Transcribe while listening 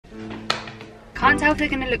Can't tell if they're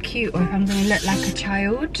gonna look cute or if I'm gonna look like a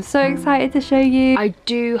child. So excited to show you. I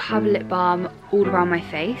do have lip balm all around my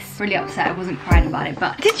face. Really upset I wasn't crying about it,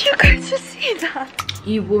 but did you guys just see that?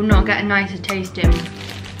 You will not get a nicer tasting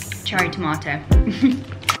cherry tomato.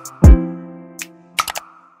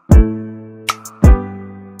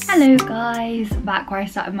 Hello guys, back where I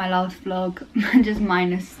started my last vlog, just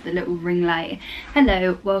minus the little ring light.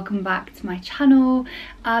 Hello, welcome back to my channel.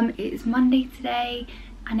 It's Monday today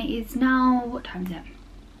and it is now, what time is it?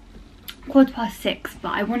 6:15,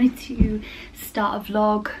 but I wanted to start a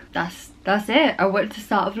vlog. That's it. I wanted to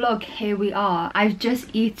start a vlog. Here we are. I've just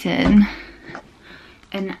eaten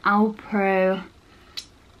an Alpro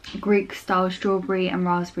Greek style strawberry and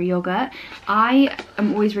raspberry yogurt. I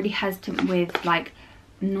am always really hesitant with like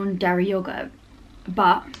non-dairy yogurt,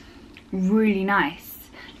 but really nice,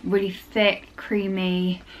 really thick,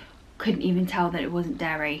 creamy. Couldn't even tell that it wasn't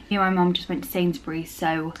dairy. Me and my mum just went to Sainsbury's,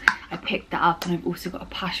 so I picked that up, and I've also got a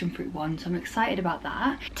passion fruit one, so I'm excited about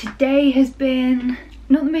that. Today has been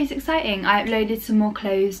not the most exciting. I uploaded some more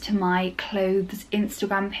clothes to my clothes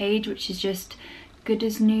Instagram page, which is just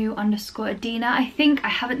goodasnew_Adina. I think I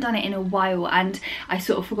haven't done it in a while, and I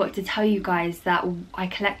sort of forgot to tell you guys that I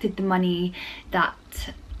collected the money that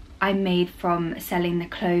I made from selling the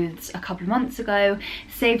clothes a couple of months ago,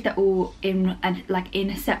 saved it all in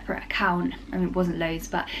a separate account. I mean, it wasn't loads,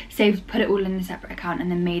 but put it all in a separate account,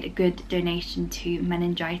 and then made a good donation to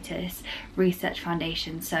Meningitis Research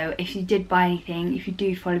Foundation. So if you did buy anything, if you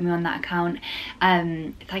do follow me on that account,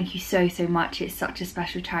 thank you so much. It's such a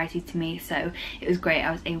special charity to me, so it was great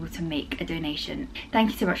I was able to make a donation.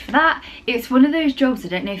 Thank you so much for that. It's one of those jobs, I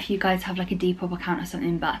don't know if you guys have like a Depop account or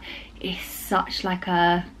something, but it's such like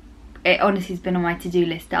it honestly has been on my to-do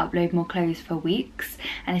list to upload more clothes for weeks,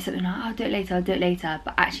 and it's something like, oh, I'll do it later,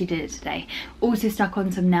 but I actually did it today. Also stuck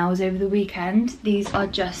on some nails over the weekend. These are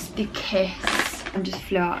just the Kiss, and just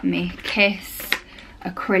flew out at me, Kiss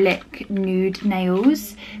acrylic nude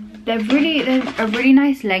nails. They're a really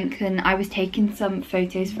nice length, and I was taking some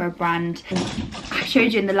photos for a brand. I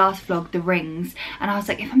showed you in the last vlog the rings, and I was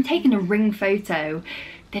like, if I'm taking a ring photo,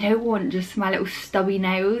 they don't want just my little stubby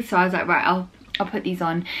nails, so I was like, right, I'll put these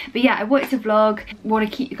on. But yeah, I wanted to vlog, want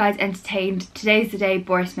to keep you guys entertained. Today's the day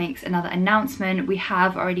Boris makes another announcement. We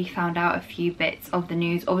have already found out a few bits of the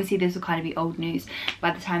news. Obviously this will kind of be old news by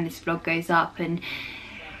the time this vlog goes up, and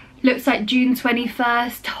looks like June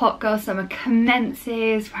 21st, Hot Girl Summer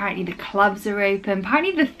commences. Apparently the clubs are open.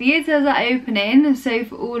 Apparently the theatres are opening. So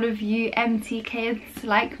for all of you empty kids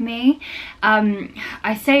like me,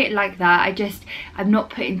 I say it like that. I'm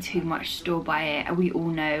not putting too much store by it. We all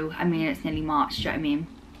know. I mean, it's nearly March, do you know what I mean?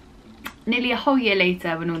 Nearly a whole year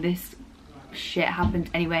later when all this shit happened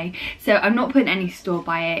anyway, so I'm not putting any store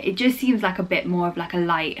by it. It just seems like a bit more of like a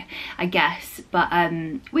light, I guess, but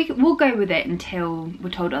we'll go with it until we're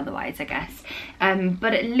told otherwise, I guess.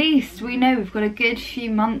 But at least we know we've got a good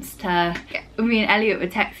few months to. Me and Elliot were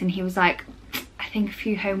texting, he was like, I think a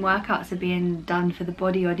few home workouts are being done for the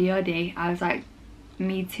body oddy. I was like,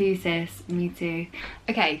 me too sis, me too.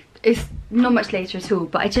 Okay, it's not much later at all,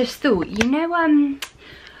 but I just thought,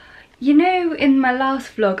 you know, in my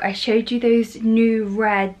last vlog I showed you those new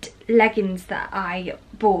red leggings that I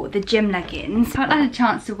bought, the gym leggings. I haven't had a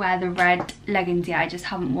chance to wear the red leggings yet, I just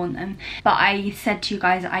haven't worn them. But I said to you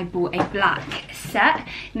guys I bought a black set.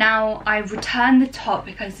 Now I returned the top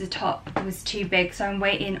because the top was too big, so I'm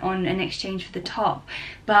waiting on an exchange for the top.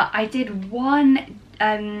 But I did I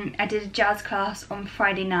did a jazz class on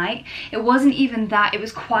Friday night. It wasn't even that, it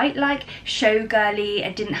was quite like showgirly. I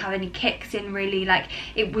didn't have any kicks in really, like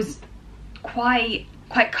it was quite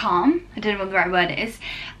calm. I don't know what the right word is.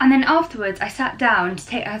 And then afterwards I sat down to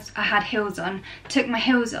take, I had heels on, took my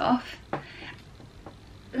heels off,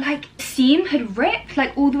 like seam had ripped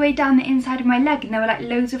like all the way down the inside of my leg, and there were like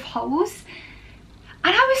loads of holes,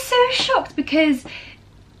 and I was so shocked because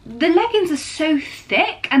the leggings are so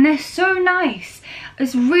thick and they're so nice. I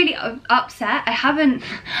was really upset. I haven't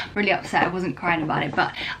really upset, I wasn't crying about it,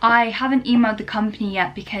 but I haven't emailed the company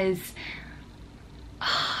yet because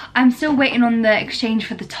I'm still waiting on the exchange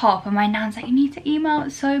for the top, and my nan's like, you need to email it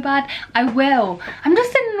so bad. I will. I'm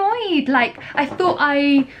just annoyed. Like, I thought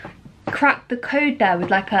I cracked the code there with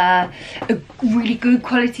like a really good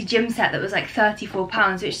quality gym set that was like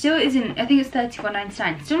 £34, which still isn't, I think it's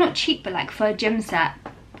 £31.99. Still not cheap, but like for a gym set,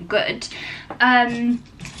 good. And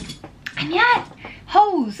yeah,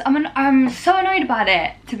 holes. I'm so annoyed about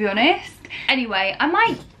it, to be honest. Anyway, I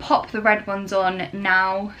might pop the red ones on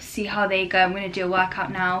now, see how they go. I'm going to do a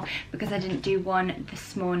workout now because I didn't do one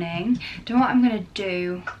this morning. Don't know what I'm going to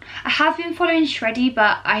do. I have been following Shreddy,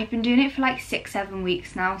 but I've been doing it for like 6-7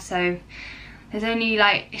 weeks now, so There's only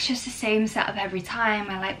like, it's just the same setup every time.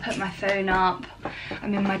 I like put my phone up,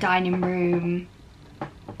 I'm in my dining room.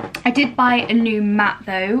 I did buy a new mat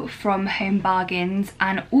though from Home Bargains,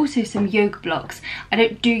 and also some yoga blocks. I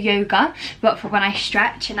don't do yoga, but for when I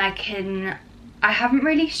stretch, and I haven't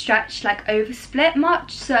really stretched like over split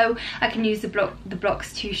much, so I can use the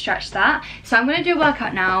blocks to stretch that. So I'm gonna do a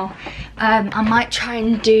workout now. I might try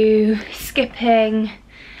and do skipping.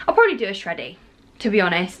 I'll probably do a shreddy, to be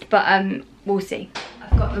honest, but we'll see.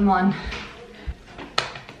 I've got them on.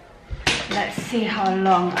 Let's see how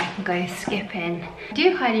long I can go skipping. I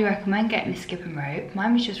do highly recommend getting a skipping rope.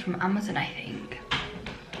 Mine was just from Amazon, I think.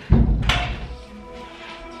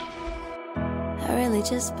 I really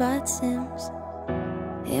just bought Sims.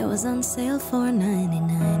 It was on sale for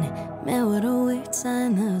 $99. Man, what a weird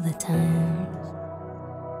sign of the times.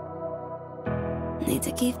 Need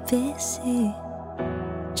to keep busy,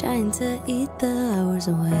 trying to eat the hours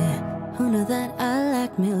away. Who knew that I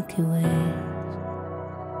like Milky Way?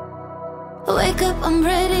 Wake up, I'm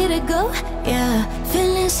ready to go. Yeah,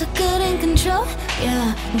 feeling so good in control.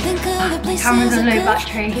 Yeah, think of the places I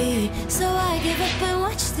could be. So I give up and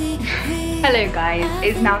watch TV. Hello guys,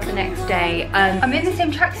 it's now the next day. I'm in the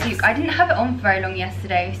same tracksuit. I didn't have it on for very long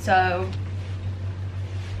yesterday, so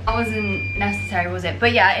that wasn't necessary, was it?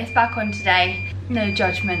 But yeah, it's back on today. No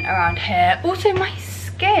judgment around here. Also, my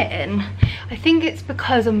skin, I think it's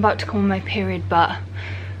because I'm about to come on my period, but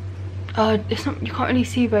it's not, you can't really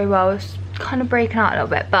see very well. It's kind of breaking out a little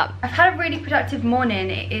bit, but I've had a really productive morning.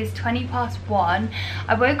 It is 1:20.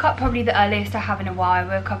 I woke up probably the earliest I have in a while.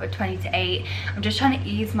 I woke up at 7:50. I'm just trying to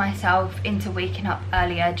ease myself into waking up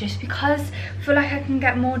earlier, just because I feel like I can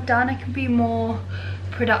get more done. I can be more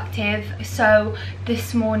productive. So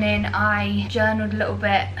this morning I journaled a little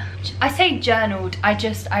bit. I say journaled, I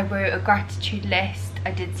wrote a gratitude list.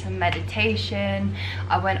 I did some meditation.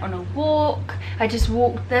 I went on a walk. I just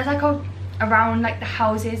walked. There's like around like the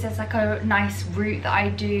houses, there's like a nice route that I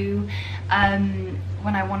do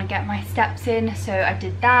when I want to get my steps in. So I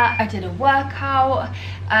did that. I did a workout.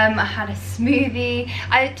 I had a smoothie.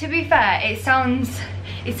 To be fair, it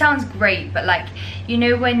sounds great, but like, you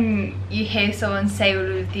know, when you hear someone say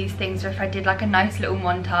all of these things, or if I did like a nice little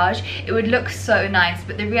montage, it would look so nice,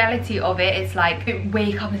 but the reality of it is like, I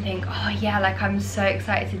wake up and think, oh yeah, like I'm so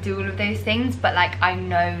excited to do all of those things, but like I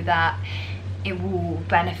know that it will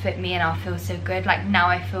benefit me and I'll feel so good. Like now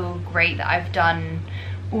I feel great that I've done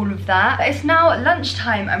all of that. It's now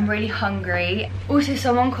lunchtime. I'm really hungry. Also,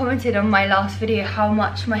 someone commented on my last video how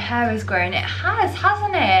much my hair has grown. It has,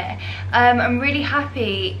 hasn't it? I'm really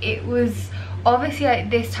happy. It was obviously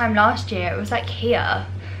like this time last year, it was like here,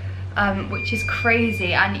 which is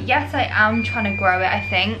crazy. And yes, I am trying to grow it, I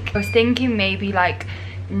think. I was thinking maybe like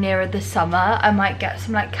nearer the summer I might get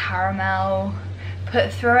some like caramel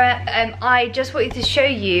put through it. I just wanted to show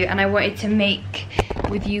you, and I wanted to make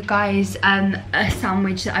with you guys a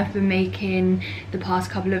sandwich that I've been making the past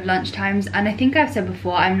couple of lunchtimes. And I think I've said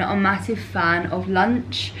before, I'm not a massive fan of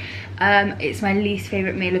lunch. It's my least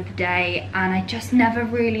favorite meal of the day, and I just never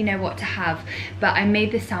really know what to have, but I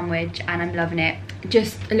made this sandwich and I'm loving it.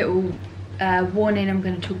 Just a little warning, I'm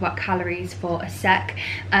going to talk about calories for a sec.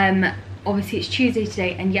 Obviously it's Tuesday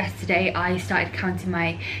today, and yesterday I started counting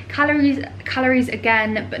my calories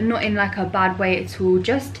again, but not in like a bad way at all.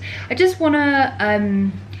 I just want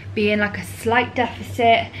to be in like a slight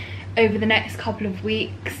deficit over the next couple of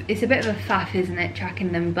weeks. It's a bit of a faff, isn't it,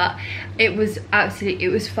 tracking them, but it was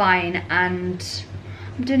fine, and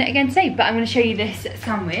I'm doing it again today. But I'm going to show you this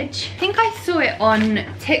sandwich. I think I saw it on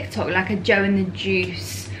TikTok, like a Joe and the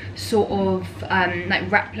Juice sort of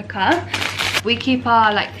like replica. We keep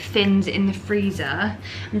our like thins in the freezer.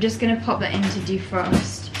 I'm just gonna pop that in to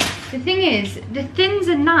defrost. The thing is, the thins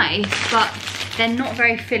are nice, but they're not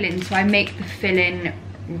very filling, so I make the filling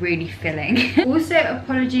really filling. Also,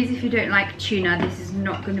 apologies if you don't like tuna, this is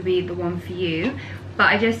not gonna be the one for you. But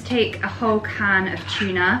I just take a whole can of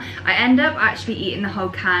tuna. I end up actually eating the whole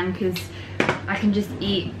can because I can just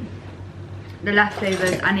eat the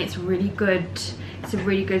leftovers, and it's really good. It's a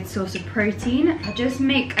really good source of protein. I just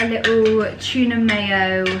make a little tuna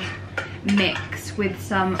mayo mix with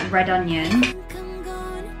some red onion.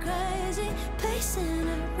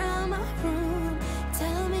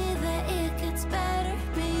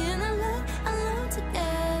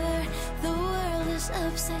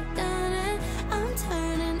 Upside down and I'm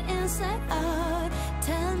turning inside out.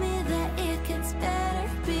 Tell me that it gets better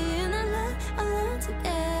being alone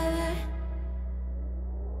together.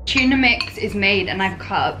 Tuna mix is made, and I've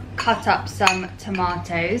cut up some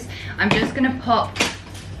tomatoes. I'm just gonna pop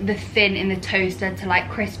the thin in the toaster to like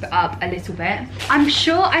crisp it up a little bit. I'm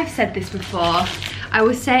sure I've said this before. I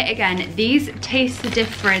will say it again, these taste the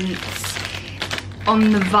difference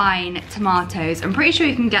on the vine tomatoes. I'm pretty sure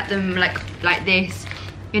you can get them like this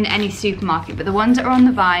in any supermarket, but the ones that are on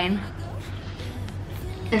the vine,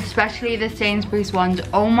 especially the Sainsbury's ones,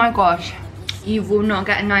 oh my gosh, you will not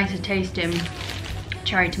get a nicer tasting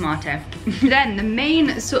cherry tomato. Then the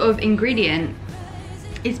main sort of ingredient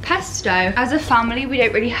is pesto. As a family, we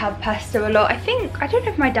don't really have pesto a lot. I don't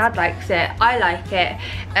know if my dad likes it. I like it,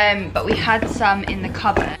 but we had some in the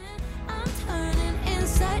cupboard.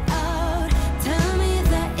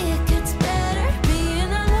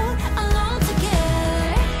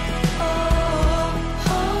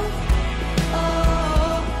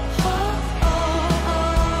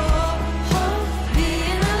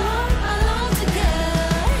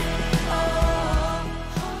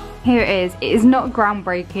 Here it is. It is not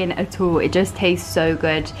groundbreaking at all. It just tastes so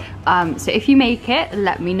good. So if you make it,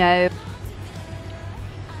 let me know.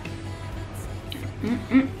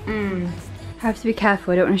 I have to be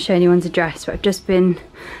careful. I don't want to show anyone's address, but I've just been,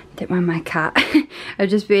 don't mind my cat. I've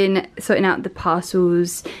just been sorting out the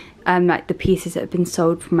parcels, like the pieces that have been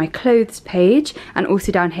sold from my clothes page, and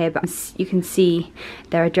also down here, but you can see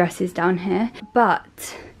their addresses down here.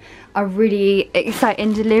 But a really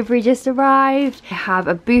exciting delivery just arrived. I have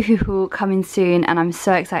a Boohoo haul coming soon and I'm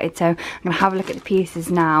so excited, so I'm gonna have a look at the pieces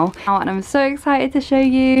now and I'm so excited to show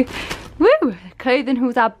you. Woo! Clothing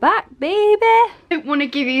hauls are back, baby! I don't want to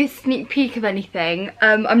give you a sneak peek of anything.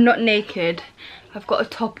 I'm not naked. I've got a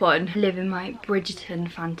top on, living my Bridgerton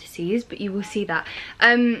fantasies, but you will see that.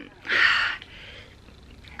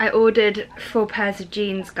 I ordered 4 pairs of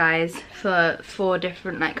jeans, guys, for 4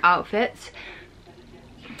 different like outfits.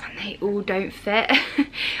 And they all don't fit. I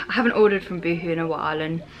haven't ordered from Boohoo in a while,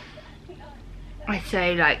 and I'd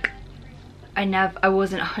say like I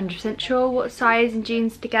wasn't 100% sure what size in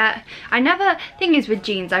jeans to get. Thing is with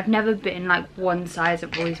jeans, I've never been like one size.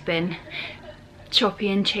 I've always been choppy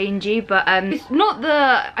and changey, but it's not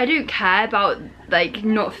I don't care about like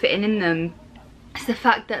not fitting in them. It's the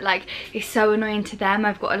fact that like it's so annoying to them.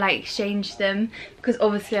 I've got to like exchange them because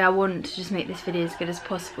obviously I want to just make this video as good as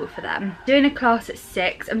possible for them. Doing a class at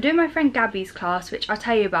 6. I'm doing my friend Gabby's class, which I'll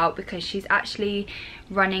tell you about because she's actually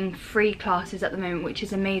running free classes at the moment, which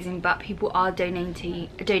is amazing, but people are donating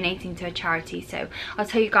to a charity, so I'll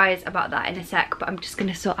tell you guys about that in a sec. But I'm just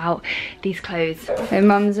gonna sort out these clothes. My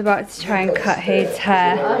mum's about to try and cut Hayden's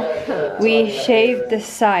hair. We shaved the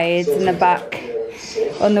sides and the back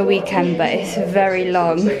on the weekend, but it's very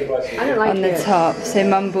long on the top, so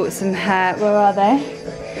mum bought some hair, where are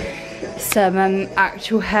they? Some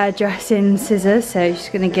actual hairdressing scissors, so she's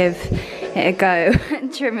gonna give it a go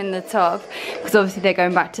and trimming the top, because obviously they're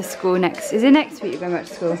going back to school is it next week you're going back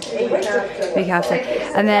to school? Week after.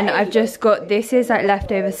 And then I've just got, this is like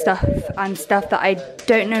leftover stuff and stuff that I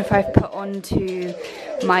don't know if I've put onto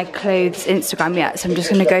my clothes Instagram yet, so I'm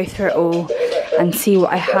just gonna go through it all and see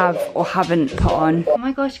what I have or haven't put on. Oh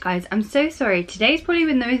my gosh guys, I'm so sorry. Today's probably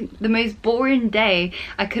been the most boring day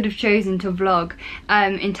I could have chosen to vlog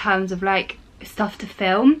in terms of like stuff to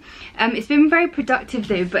film. It's been very productive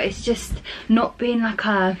though, but it's just not been like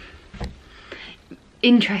a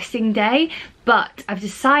interesting day. But I've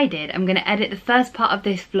decided I'm gonna edit the first part of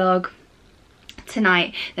this vlog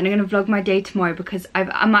tonight, then I'm gonna vlog my day tomorrow, because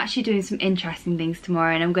I'm actually doing some interesting things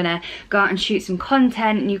tomorrow, and I'm gonna go out and shoot some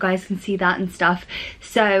content and you guys can see that and stuff,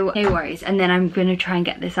 so no worries. And then I'm gonna try and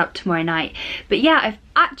get this up tomorrow night. But yeah, I've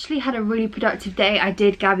actually had a really productive day. I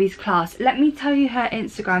did Gabby's class. Let me tell you her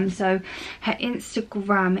Instagram. So her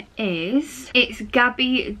Instagram it's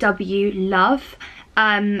Gabby W Love,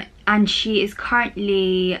 and she is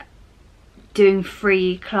currently doing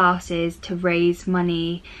free classes to raise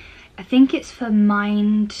money. I think it's for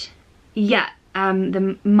Mind, yeah,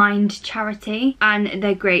 the Mind charity, and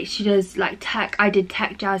they're great. She does like tech. I did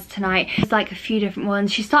tech jazz tonight. There's like a few different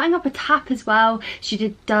ones. She's starting up a tap as well.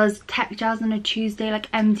 She does tech jazz on a Tuesday, like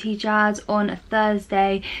MT jazz on a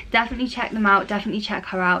Thursday. Definitely check them out. Definitely check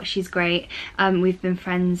her out. She's great. We've been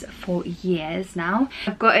friends for years now.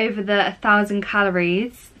 I've got over the 1,000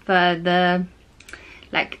 calories for the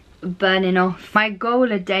like burning off. My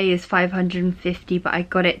goal a day is 550, but I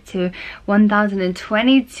got it to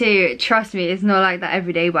 1022. Trust me, it's not like that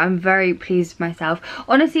every day, but I'm very pleased with myself.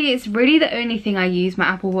 Honestly, it's really the only thing I use my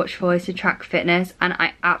Apple Watch for is to track fitness, and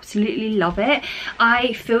I absolutely love it.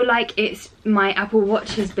 I feel like my Apple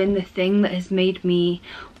Watch has been the thing that has made me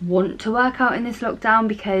want to work out in this lockdown,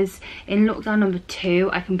 because in lockdown number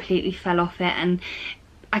 2 I completely fell off it. And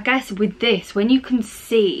I guess with this, when you can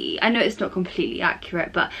see, I know it's not completely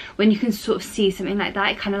accurate, but when you can sort of see something like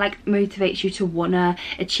that, it kind of like motivates you to want to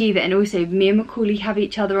achieve it. And also me and Macaulay have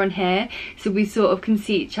each other on here, so we sort of can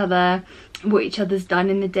see each other what each other's done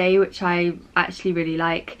in the day, which I actually really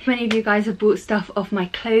like. Many of you guys have bought stuff off my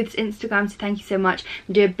clothes Instagram, so thank you so much.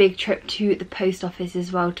 I'm doing a big trip to the post office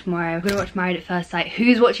as well tomorrow. I'm gonna watch Married at First Sight.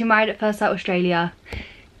 Who's watching Married at First Sight Australia?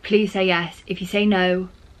 Please say yes. If you say no,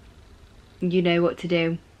 you know what to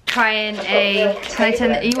do. Trying a, can I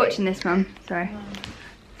turn, are you watching this, Mum? Sorry.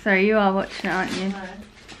 Sorry, you are watching it, aren't you? No.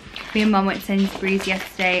 Me and Mum went to Sainsbury's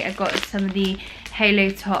yesterday. I got some of the Halo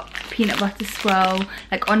Top peanut butter swirl,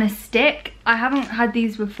 like on a stick. I haven't had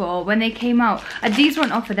these before. When they came out, these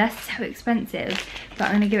weren't offered, they're so expensive, but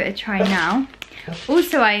I'm gonna give it a try now.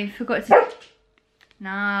 Also, I forgot to,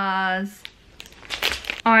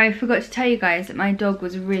 I forgot to tell you guys that my dog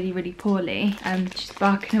was really poorly. She's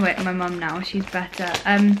barking away at my mum now. She's better.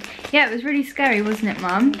 Yeah, it was really scary, wasn't it,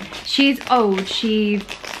 Mum? She's old. She's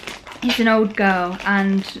an old girl,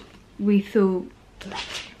 and we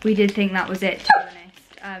did think that was it, to be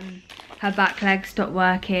honest. Her back leg stopped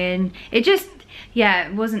working. It just, yeah,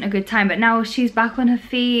 it wasn't a good time. But now she's back on her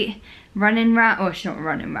feet, running around. Well, she's not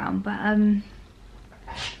running around, but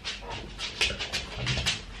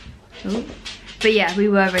ooh. But yeah, we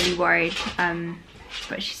were really worried,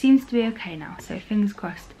 but she seems to be okay now, so fingers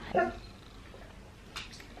crossed. To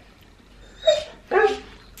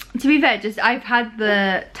be fair, I've had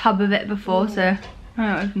the tub of it before, so I don't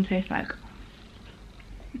know what it can taste like.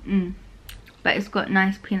 But it's got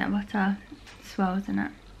nice peanut butter swirls in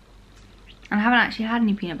it. And I haven't actually had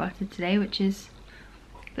any peanut butter today, which is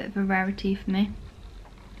a bit of a rarity for me.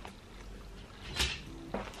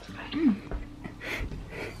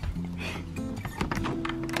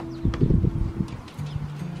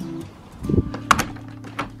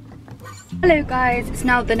 Hello guys, it's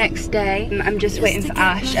now the next day. I'm just waiting for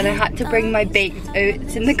Ash, and I had to bring my baked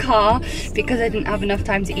oats in the car because I didn't have enough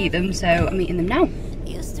time to eat them, so I'm eating them now.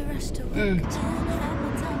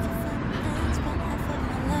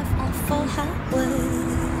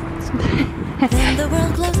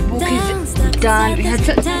 Walk is done. We had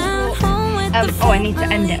such oh, I need to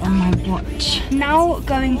end it on my watch. Now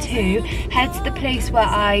going to head to the place where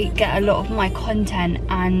I get a lot of my content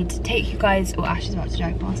and take you guys, oh, Ash is about to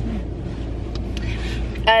drive past me.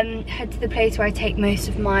 Head to the place where I take most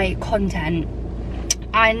of my content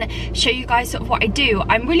and show you guys sort of what I do.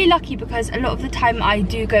 I'm really lucky because a lot of the time I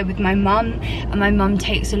do go with my mum, and my mum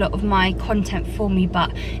takes a lot of my content for me,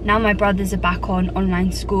 but now my brothers are back on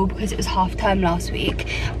online school because it was half term last week.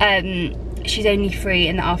 She's only free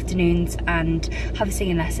in the afternoons and have a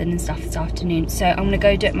singing lesson and stuff this afternoon, so I'm gonna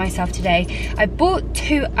go do it myself today. I bought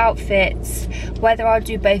 2 outfits. Whether I'll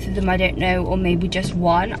do both of them I don't know, or maybe just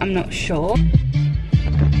one, I'm not sure.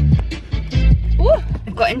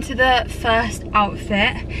 I've got into the first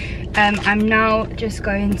outfit. I'm now just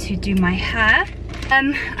going to do my hair.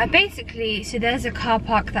 I basically, so there's a car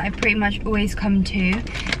park that I pretty much always come to.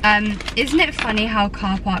 Isn't it funny how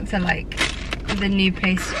car parks are like the new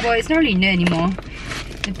place? Well, it's not really new anymore.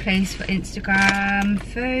 The place for Instagram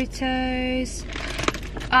photos.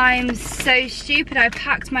 I'm so stupid. I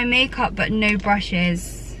packed my makeup but no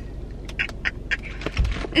brushes.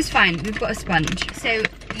 It's fine, we've got a sponge. So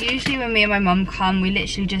usually when me and my mum come, we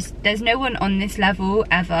literally just, there's no one on this level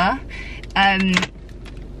ever,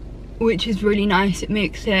 which is really nice. It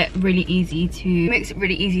makes it really easy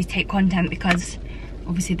to take content because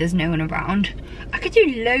obviously there's no one around. I could do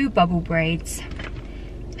low bubble braids.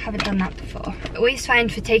 Haven't done that before. I always find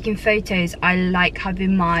for taking photos, I like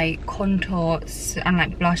having my contours and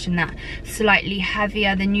like blush and that slightly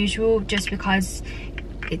heavier than usual, just because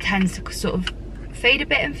it tends to sort of fade a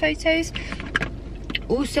bit in photos.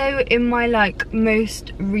 Also in my like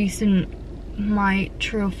most recent, my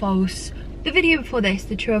true or false, the video before this,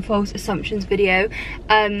 the true or false assumptions video,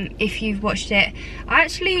 if you've watched it, I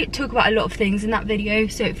actually talk about a lot of things in that video,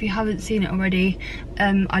 so if you haven't seen it already,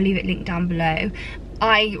 I'll leave it linked down below.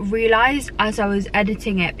 I realised as I was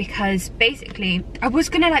editing it, because basically I was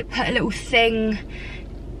gonna like put a little thing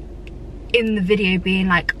in the video being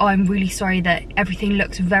like, oh, I'm really sorry that everything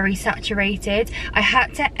looks very saturated. I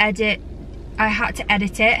had to edit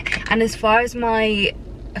it, and as far as my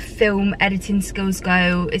film editing skills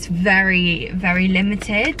go, it's very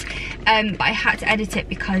limited, but I had to edit it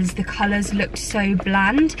because the colours looked so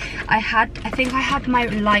bland. I think I had my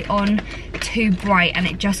light on too bright and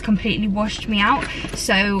it just completely washed me out,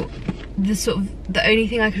 so the only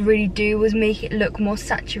thing I could really do was make it look more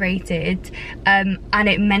saturated, and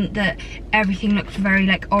it meant that everything looked very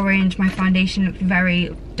like orange. My foundation looked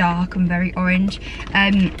very dark and very orange.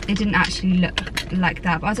 It didn't actually look like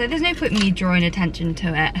that, but I was like, there's no point in me drawing attention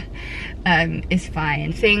to it. It's fine.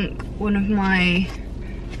 I think one of my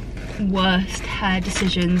worst hair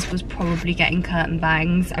decisions was probably getting curtain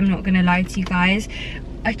bangs. I'm not gonna lie to you guys.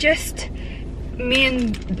 me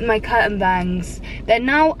and my curtain bangs, they're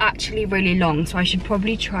now actually really long, so I should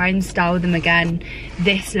probably try and style them again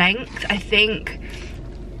this length. I think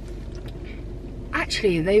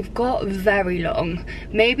actually they've got very long.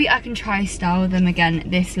 Maybe I can try style them again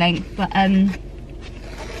this length, but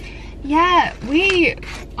yeah,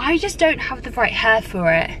 I just don't have the right hair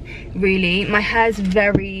for it, really. My hair's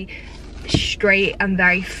very straight and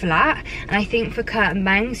very flat, and I think for curtain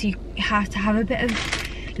bangs you have to have a bit of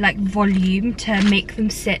like volume to make them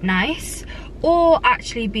sit nice, or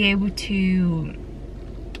actually be able to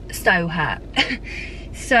style hair.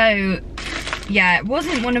 So yeah, it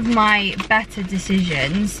wasn't one of my better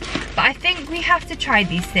decisions, but I think we have to try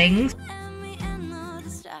these things.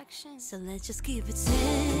 So let's just keep it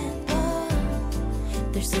simple.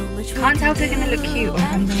 There's so much. Can't tell if they're gonna look cute or if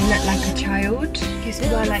I'm gonna look like a child. Used to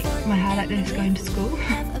wear like my hair like this going to school.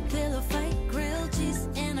 Have a pillow fight, grilled cheese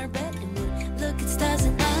in our bed, and look at stars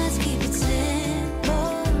and eyes. Keep it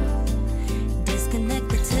simple. Disconnect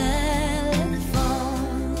the telephone.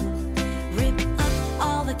 Rip up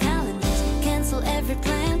all the calendars. Cancel every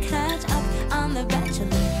plan. Catch up on The Bachelor.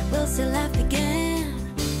 We'll still laugh again.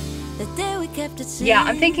 The day we kept it simple. Yeah,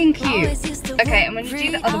 I'm thinking cute. Okay, I'm gonna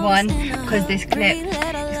do the other one because this clip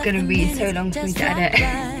is gonna be so long for me to edit.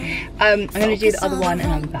 I'm gonna do the other one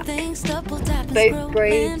and I'll be back. Both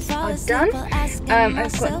braids are done.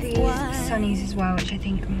 I've got these sunnies as well, which I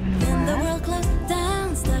think I'm gonna wear.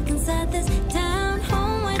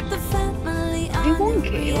 Are they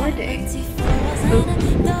wonky already?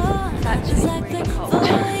 Oh, it's actually really cold.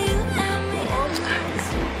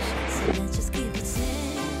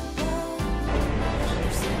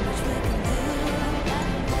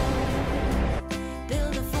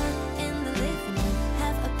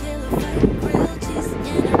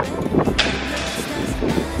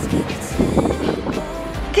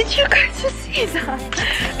 Did you guys just see that?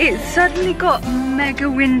 It suddenly got mega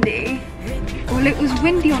windy. Well, it was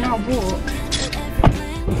windy on our walk.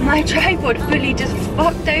 My tripod fully just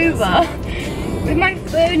fucked over with my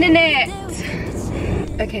phone in it.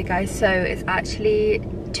 Okay guys, so it's actually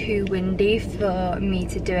too windy for me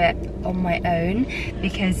to do it on my own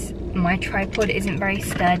because my tripod isn't very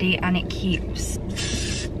sturdy and it keeps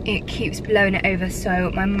blowing it over, so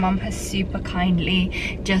my mum has super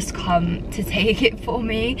kindly just come to take it for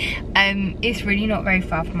me. It's really not very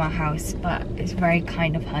far from our house, but it's very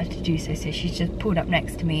kind of her to do so. So she's just pulled up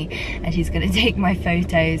next to me and she's gonna take my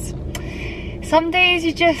photos. Some days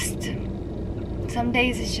it's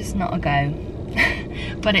just not a go.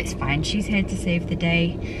 But it's fine, she's here to save the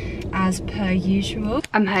day as per usual.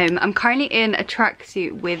 I'm home. I'm currently in a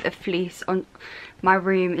tracksuit with a fleece on. My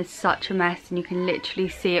room is such a mess and you can literally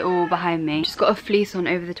see it all behind me. Just got a fleece on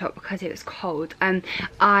over the top because it was cold.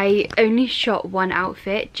 I only shot one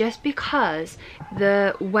outfit just because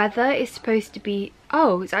the weather is supposed to be,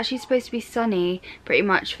 it's actually supposed to be sunny pretty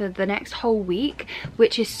much for the next whole week,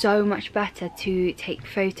 which is so much better to take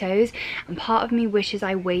photos, and part of me wishes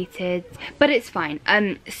I waited, but it's fine.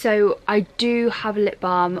 So I do have lip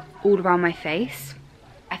balm all around my face.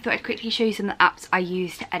 I thought I'd quickly show you some of the apps I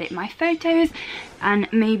use to edit my photos, and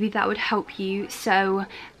maybe that would help you. So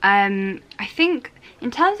I think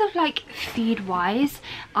in terms of like feed wise,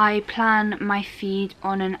 I plan my feed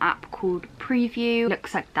on an app called Preview.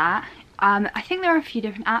 Looks like that. I think there are a few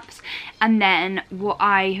different apps, and then what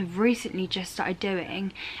I have recently just started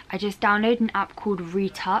doing, I just downloaded an app called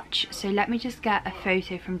Retouch. So let me just get a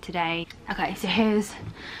photo from today. Okay, so here's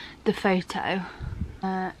the photo.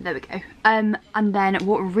 There we go. And then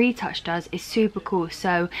what Retouch does is super cool.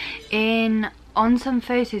 So on some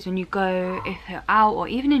photos when you go, if you're out or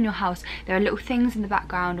even in your house, there are little things in the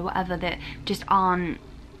background or whatever that just aren't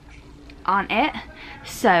it.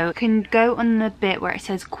 So you can go on the bit where it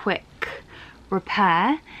says quick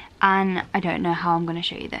repair, and I don't know how I'm going to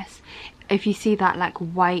show you this. If you see that like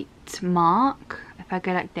white mark, if I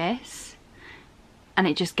go like this, and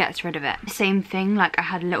it just gets rid of it. Same thing, like I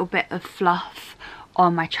had a little bit of fluff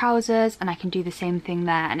on my trousers and I can do the same thing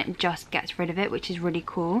there and it just gets rid of it, which is really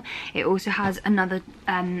cool. It also has another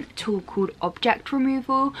tool called object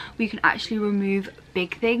removal where you can actually remove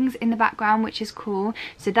big things in the background, which is cool.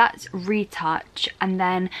 So that's Retouch. And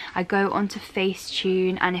then I go onto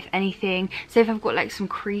Facetune, and if anything, so if I've got like some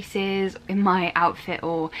creases in my outfit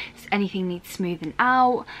or anything needs smoothing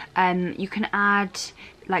out, you can add,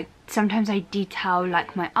 like sometimes I detail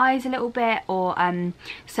like my eyes a little bit or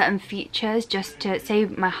certain features, just to say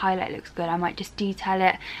my highlight looks good, I might just detail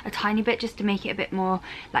it a tiny bit just to make it a bit more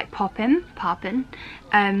like poppin'.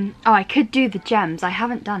 Oh, I could do the gems. I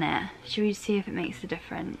haven't done it. Should we see if it makes a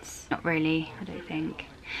difference? Not really, I don't think.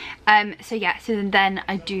 So yeah, so then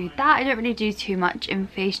I do that. I don't really do too much in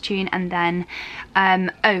Facetune. And then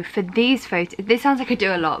oh, for these photos, this sounds like I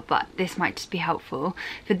do a lot, but this might just be helpful.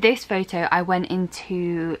 For this photo I went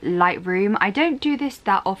into Lightroom. I don't do this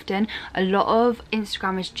that often. A lot of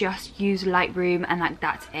Instagrammers just use Lightroom and like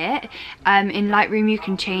that's it. In Lightroom you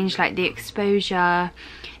can change like the exposure,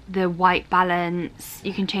 the white balance,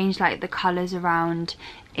 you can change like the colors around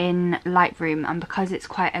in Lightroom, and because it's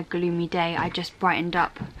quite a gloomy day I just brightened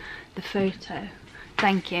up the photo.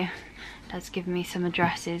 Thank you. That's given me some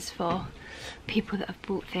addresses for people that have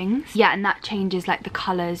bought things. Yeah, and that changes like the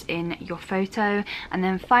colors in your photo. And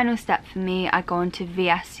then final step for me, I go onto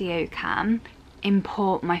VSCO Cam,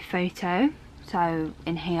 import my photo, so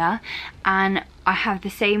in here, and I have the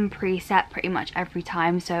same preset pretty much every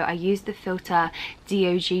time. So I use the filter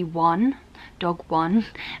DOG1, dog 1,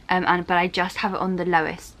 but I just have it on the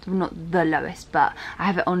lowest, well, not the lowest, but I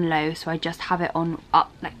have it on low, so I just have it on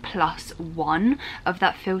up like +1 of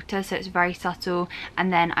that filter, so it's very subtle.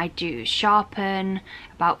 And then I do sharpen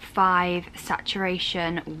about 5,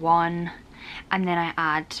 saturation 1, and then I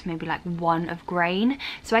add maybe like 1 of grain.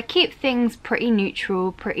 So I keep things pretty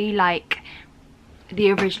neutral, pretty like the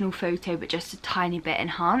original photo, but just a tiny bit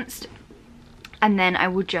enhanced. And then I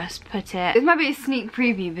will just put it, this might be a sneak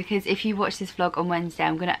preview because if you watch this vlog on Wednesday,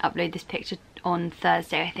 I'm going to upload this picture on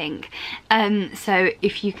Thursday, I think. So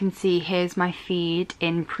if you can see, here's my feed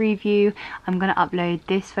in preview. I'm going to upload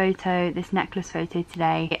this photo, this necklace photo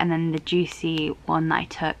today, and then the juicy one that I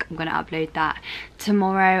took, I'm going to upload that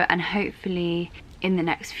tomorrow. And hopefully in the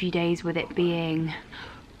next few days, with it being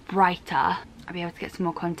brighter, I'll be able to get some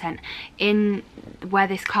more content. In where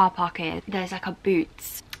this car park is, there's like a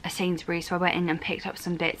Boots, a Sainsbury's, so I went in and picked up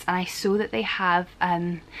some bits, and I saw that they have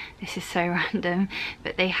this is so random,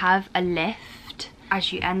 but they have a lift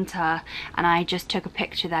as you enter, and I just took a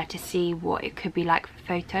picture there to see what it could be like for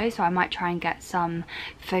photos, so I might try and get some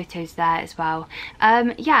photos there as well.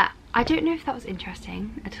 Yeah, I don't know if that was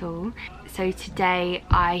interesting at all. So today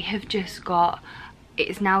I have just got,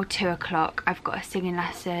 it's now 2 o'clock, I've got a singing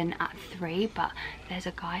lesson at 3, but there's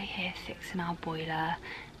a guy here fixing our boiler,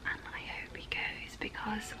 and I hope he goes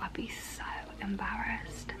because I'd be so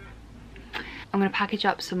embarrassed. I'm going to package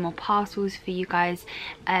up some more parcels for you guys,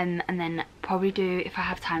 and then probably do, if I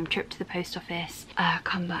have time, trip to the post office,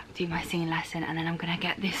 come back, do my singing lesson, and then I'm going to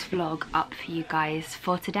get this vlog up for you guys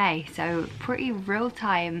for today. So pretty real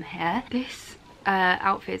time here. This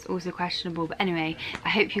outfit is also questionable, but anyway, I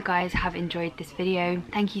hope you guys have enjoyed this video.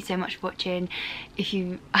 Thank you so much for watching. If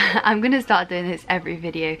you I'm gonna start doing this every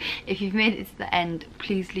video. If you've made it to the end,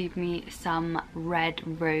 please leave me some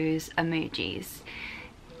red rose emojis,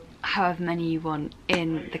 however many you want,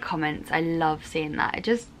 in the comments. I love seeing that.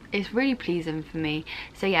 It's really pleasing for me.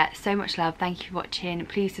 So yeah, so much love. Thank you for watching.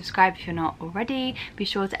 Please subscribe if you're not already. Be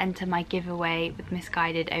sure to enter my giveaway with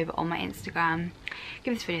Misguided over on my Instagram.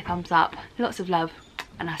 Give this video a thumbs up. Lots of love,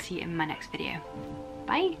 and I'll see you in my next video.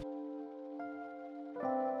 Bye.